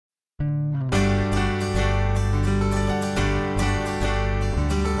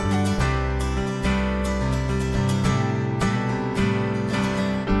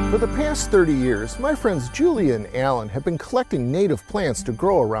For the past 30 years, my friends Julia and Alan have been collecting native plants to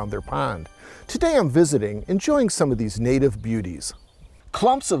grow around their pond. Today I'm visiting, enjoying some of these native beauties.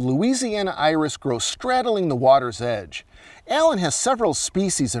 Clumps of Louisiana iris grow straddling the water's edge. Alan has several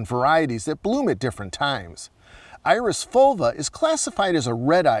species and varieties that bloom at different times. Iris fulva is classified as a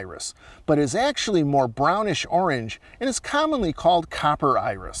red iris, but is actually more brownish orange and is commonly called copper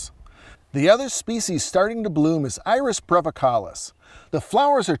iris. The other species starting to bloom is Iris brevicalis. The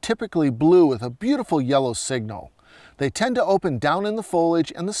flowers are typically blue with a beautiful yellow signal. They tend to open down in the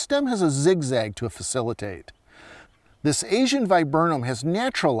foliage and the stem has a zigzag to facilitate. This Asian viburnum has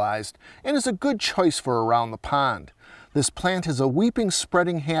naturalized and is a good choice for around the pond. This plant has a weeping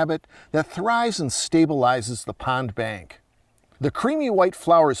spreading habit that thrives and stabilizes the pond bank. The creamy white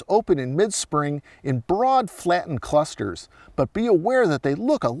flowers open in mid-spring in broad flattened clusters, but be aware that they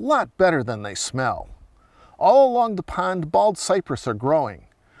look a lot better than they smell. All along the pond, bald cypress are growing.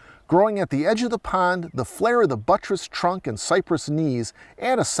 Growing at the edge of the pond, the flare of the buttress trunk and cypress knees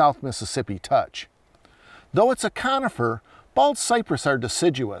add a South Mississippi touch. Though it's a conifer, bald cypress are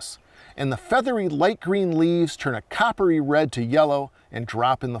deciduous, and the feathery light green leaves turn a coppery red to yellow and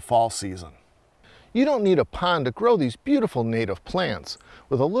drop in the fall season. You don't need a pond to grow these beautiful native plants.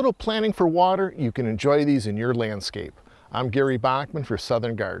 With a little planting for water, you can enjoy these in your landscape. I'm Gary Bachman for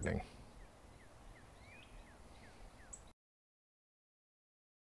Southern Gardening.